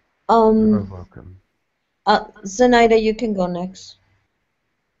 You're welcome. Zenaida, you can go next.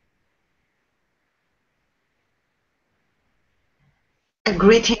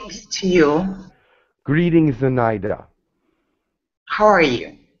 Greetings to you. Greetings, Zenaida. How are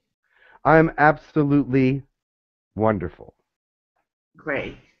you? I'm absolutely wonderful.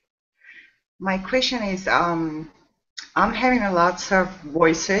 Great. My question is, I'm having lots of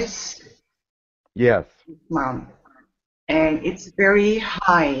voices. Yes. And it's very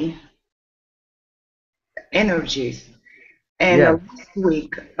high energies. And yes. Last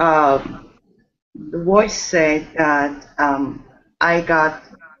week, the voice said that I got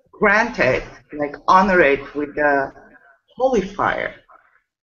granted, like honored with the holy fire.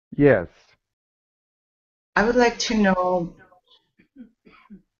 Yes. I would like to know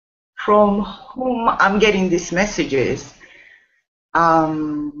from whom I'm getting these messages,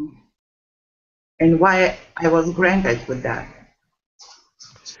 and why I was granted with that.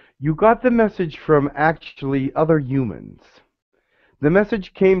 You got the message from actually other humans. The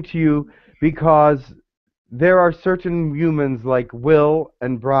message came to you because there are certain humans like Will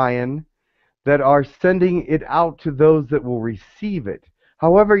and Brian that are sending it out to those that will receive it.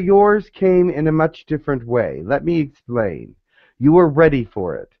 However, yours came in a much different way. Let me explain. You were ready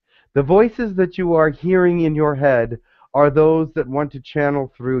for it. The voices that you are hearing in your head are those that want to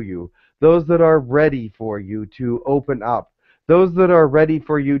channel through you. those that are ready for you to open up, those that are ready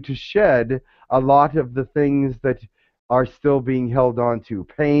for you to shed a lot of the things that are still being held on to,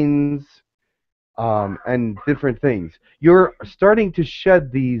 pains, and different things. You're starting to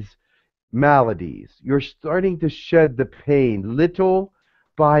shed these maladies. You're starting to shed the pain little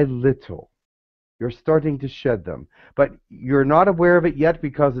by little. You're starting to shed them. But you're not aware of it yet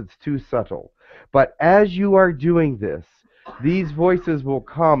because it's too subtle. But as you are doing this, these voices will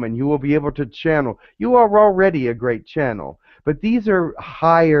come and you will be able to channel. You are already a great channel, but these are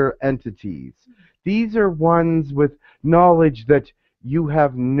higher entities. These are ones with knowledge that you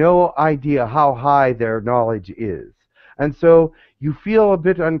have no idea how high their knowledge is. And so you feel a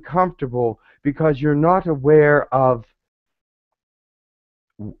bit uncomfortable because you're not aware of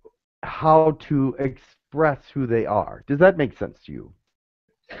how to express who they are. Does that make sense to you?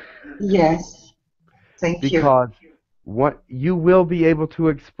 Yes. Thank you. Because what you will be able to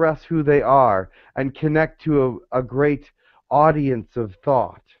express who they are and connect to a great audience of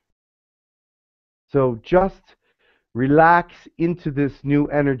thought. So just relax into this new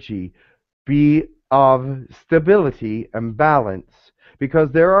energy. Be of stability and balance,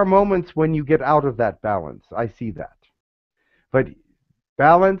 because there are moments when you get out of that balance. I see that. But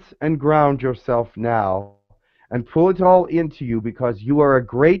balance and ground yourself now and pull it all into you, because you are a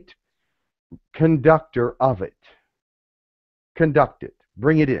great conductor of it. Conduct it.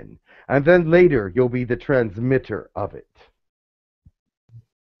 Bring it in. And then later you'll be the transmitter of it.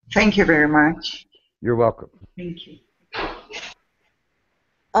 Thank you very much. You're welcome. Thank you.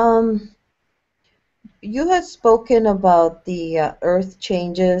 You had spoken about the earth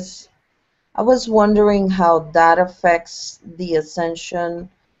changes. I was wondering how that affects the ascension,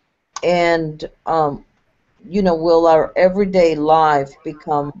 and will our everyday life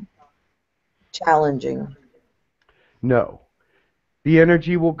become challenging? No. The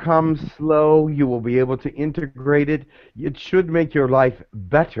energy will come slow. You will be able to integrate it. It should make your life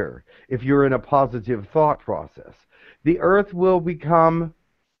better if you're in a positive thought process. The earth will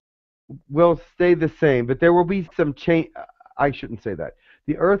stay the same, but there will be some change. I shouldn't say that.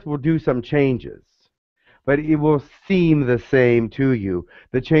 The earth will do some changes, but it will seem the same to you.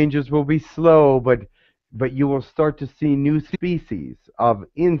 The changes will be slow, but you will start to see new species of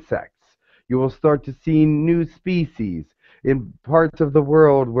insects. You will start to see new species in parts of the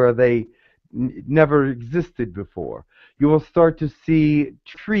world where they never existed before. You will start to see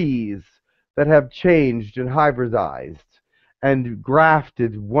trees that have changed and hybridized and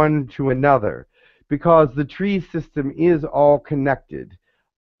grafted one to another, because the tree system is all connected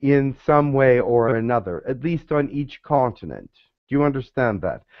in some way or another, at least on each continent. Do you understand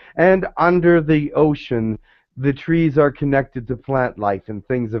that? And under the ocean, the trees are connected to plant life and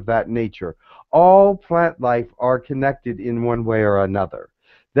things of that nature. All plant life are connected in one way or another.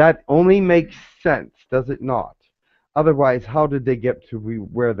 That only makes sense, does it not? Otherwise, how did they get to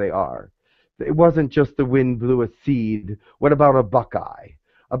where they are? It wasn't just the wind blew a seed. What about a buckeye?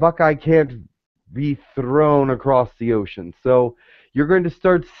 A buckeye can't be thrown across the ocean. So you're going to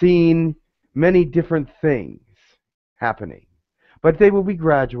start seeing many different things happening. But they will be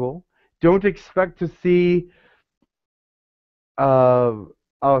gradual. Don't expect to see a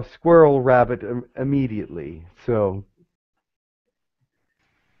squirrel rabbit immediately. So.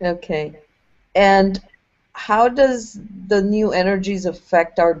 Okay. And how does the new energies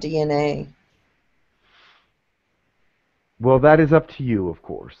affect our DNA? Well, that is up to you, of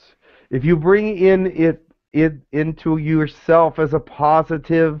course. If you bring it into yourself as a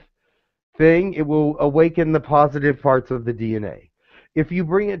positive thing, it will awaken the positive parts of the DNA. If you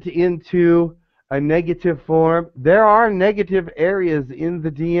bring it into a negative form, there are negative areas in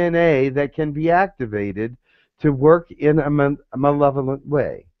the DNA that can be activated to work in a malevolent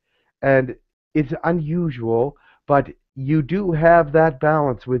way. And it's unusual, but you do have that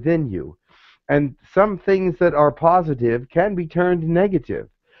balance within you. And some things that are positive can be turned negative.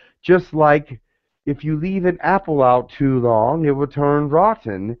 Just like if you leave an apple out too long, it will turn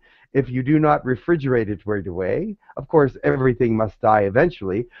rotten if you do not refrigerate it right away. Of course, everything must die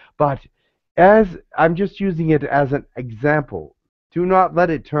eventually, but as I'm just using it as an example, do not let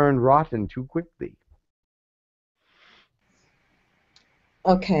it turn rotten too quickly.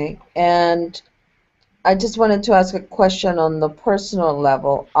 Okay, and I just wanted to ask a question on the personal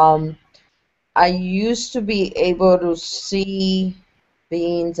level. I used to be able to see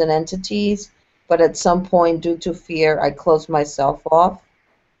beings and entities, but at some point, due to fear, I closed myself off.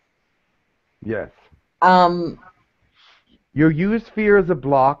 Yes. You use fear as a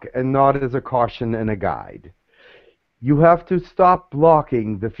block and not as a caution and a guide. You have to stop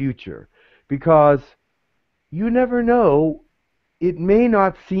blocking the future, because you never know it may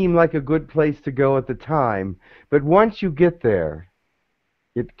not seem like a good place to go at the time, but once you get there,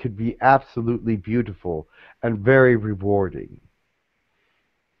 it could be absolutely beautiful and very rewarding.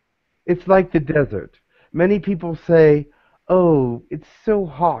 It's like the desert. Many people say, oh, it's so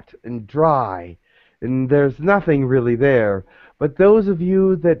hot and dry, and there's nothing really there. But those of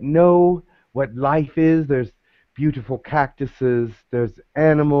you that know what life is, there's beautiful cactuses, there's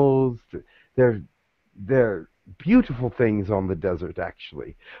animals, there are beautiful things on the desert,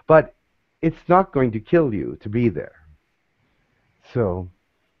 actually. But it's not going to kill you to be there. So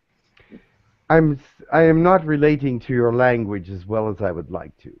I am not relating to your language as well as I would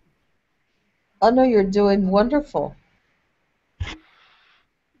like to. Oh no, you're doing wonderful.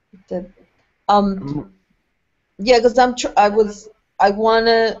 Yeah, because I want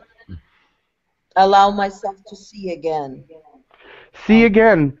to allow myself to see again. See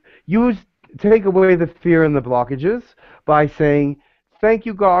again. Take away the fear and the blockages by saying, thank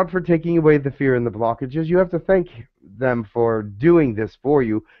you, God, for taking away the fear and the blockages. You have to thank them for doing this for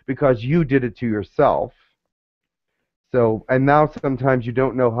you because you did it to yourself. So, and now sometimes you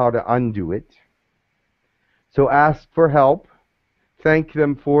don't know how to undo it. So ask for help. Thank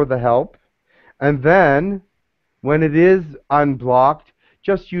them for the help. And then, when it is unblocked,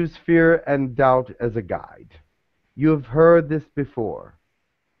 just use fear and doubt as a guide. You have heard this before.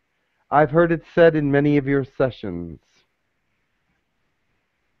 I've heard it said in many of your sessions.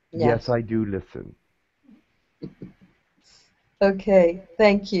 Yes, I do listen. Okay,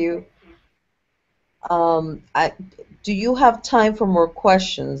 thank you. Do you have time for more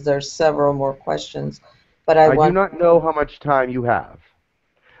questions? There's several more questions, but I do not know how much time you have.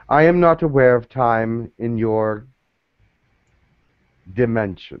 I am not aware of time in your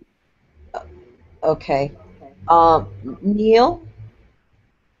dimension. Okay. Neil?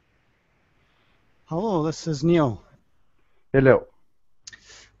 Hello, this is Neil. Hello.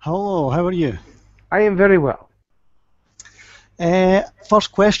 Hello, how are you? I am very well.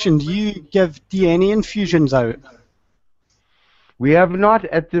 First question, do you give DNA infusions out? We have not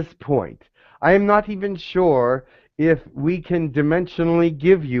at this point. I am not even sure if we can dimensionally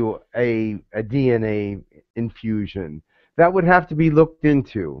give you a DNA infusion. That would have to be looked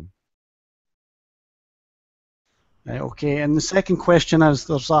into. Okay, and the second question is,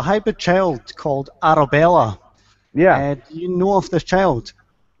 there's a hybrid child called Arabella. Yeah. Do you know of this child?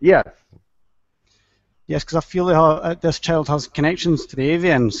 Yes. Yes, because I feel that this child has connections to the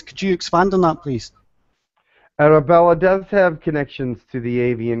Evians. Could you expand on that, please? Arabella does have connections to the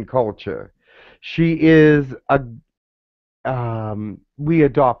Evian culture. She is we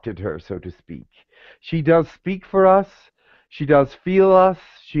adopted her, so to speak. She does speak for us. She does feel us.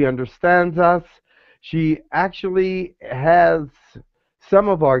 She understands us. She actually has some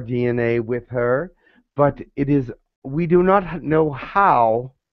of our DNA with her, but we do not know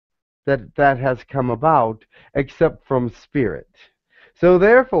how that has come about except from spirit. So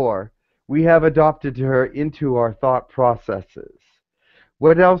therefore, we have adopted her into our thought processes.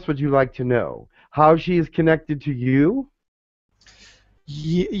 What else would you like to know? How she is connected to you?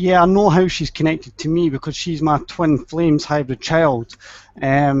 Yeah, I know how she's connected to me because she's my twin flames hybrid child.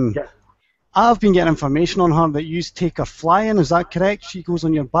 Yes. I've been getting information on her that you take her flying, is that correct? She goes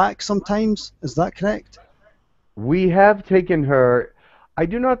on your back sometimes, is that correct? We have taken her. I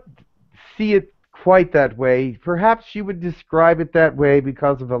do not see it quite that way. Perhaps she would describe it that way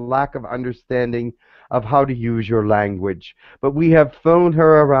because of a lack of understanding of how to use your language. But we have flown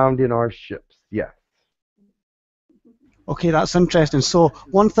her around in our ships, yes. Okay, that's interesting. So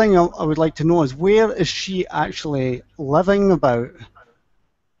one thing I would like to know is, where is she actually living about?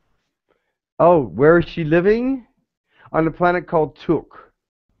 Oh, where is she living? On a planet called 𝗪𝗓𝗓𝗓𝗓.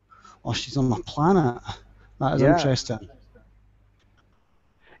 Oh, she's on my planet. That is interesting.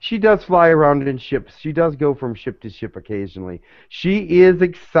 She does fly around in ships. She does go from ship to ship occasionally. She is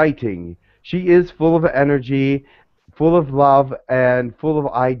exciting. She is full of energy, full of love, and full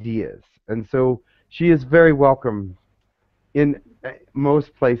of ideas. And so she is very welcome in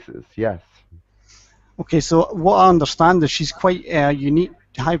most places, yes. Okay, so what I understand is she's quite a unique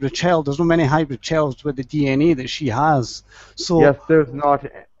hybrid child. There's not many hybrid childs with the DNA that she has. So yes, there's not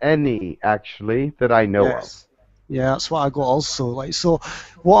any actually that I know of. Yeah, that's what I got also. Like, so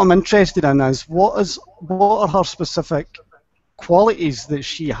what I'm interested in is what are her specific qualities that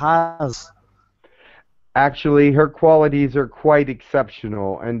she has? Actually, her qualities are quite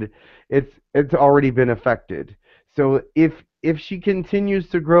exceptional, and it's already been affected. So if she continues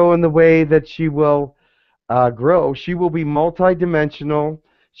to grow in the way that she will grow, she will be multidimensional.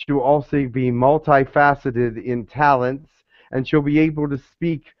 She will also be multifaceted in talents, and she'll be able to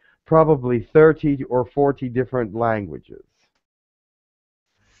speak probably 30 or 40 different languages.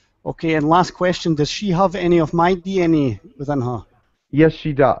 Okay, and last question, does she have any of my DNA within her? Yes,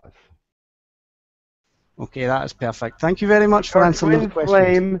 she does. Okay, that is perfect. Thank you very much for answering those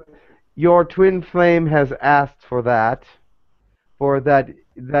questions. Your twin flame has asked for that,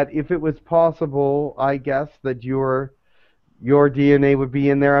 that if it was possible, I guess, that your DNA would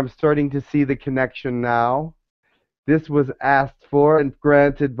be in there. I'm starting to see the connection now. This was asked for and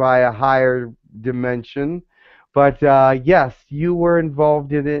granted by a higher dimension. But yes, you were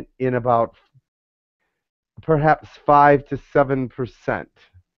involved in it in about perhaps 5 to 7%.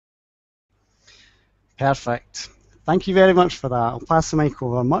 Perfect. Thank you very much for that. I'll pass the mic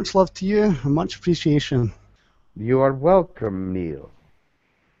over. Much love to you and much appreciation. You are welcome, Neil.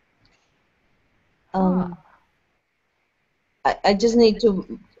 I just need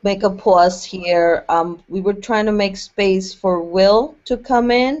to make a pause here. We were trying to make space for Will to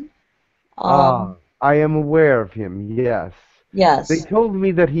come in. I am aware of him, yes. Yes. They told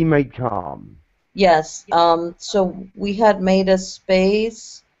me that he might come. Yes. So we had made a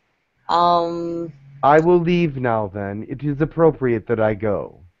space. I will leave now then. It is appropriate that I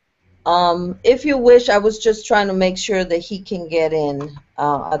go. If you wish, I was just trying to make sure that he can get in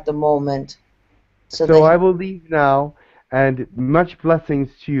at the moment. So I will leave now, and much blessings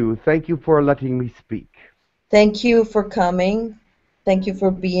to you. Thank you for letting me speak. Thank you for coming. Thank you for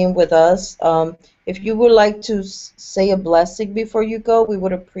being with us. If you would like to say a blessing before you go, we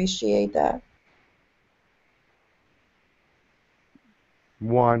would appreciate that.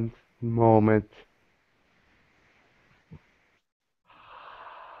 One moment.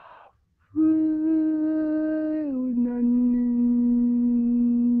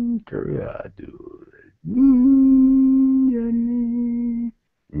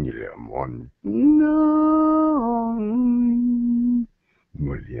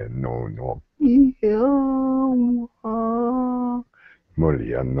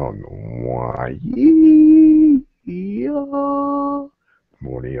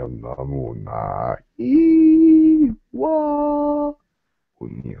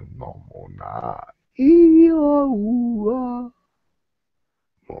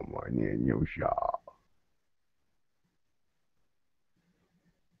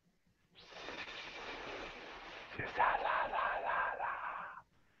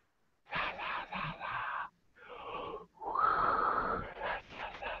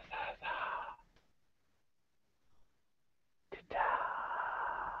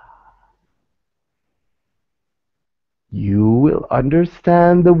 You will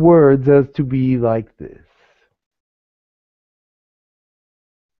understand the words as to be like this.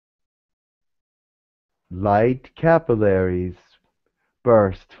 Light capillaries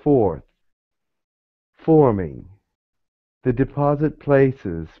burst forth, forming the deposit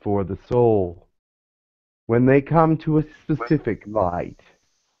places for the soul. When they come to a specific light,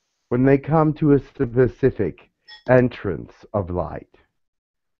 when they come to a specific entrance of light.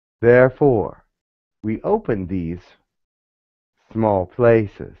 Therefore, we open these small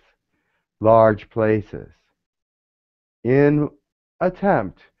places, large places, in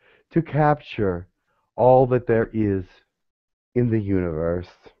attempt to capture all that there is in the universe,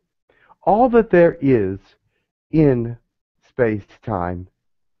 all that there is in space-time.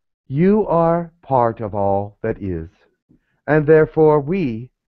 You are part of all that is, and therefore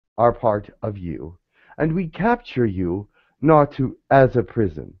we are part of you, and we capture you not as a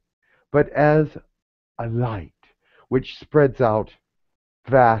prison, but as a light which spreads out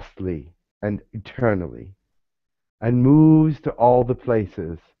vastly and eternally, and moves to all the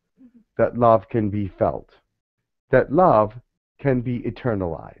places that love can be felt, that love can be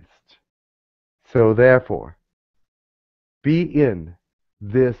eternalized. So therefore, be in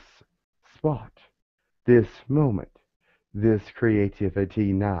this spot, this moment, this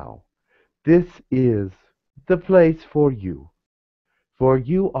creativity now. This is the place for you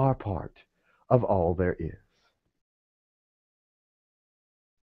are part of all there is.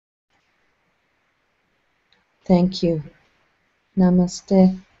 Thank you.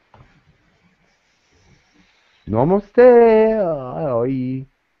 Namaste. Namaste.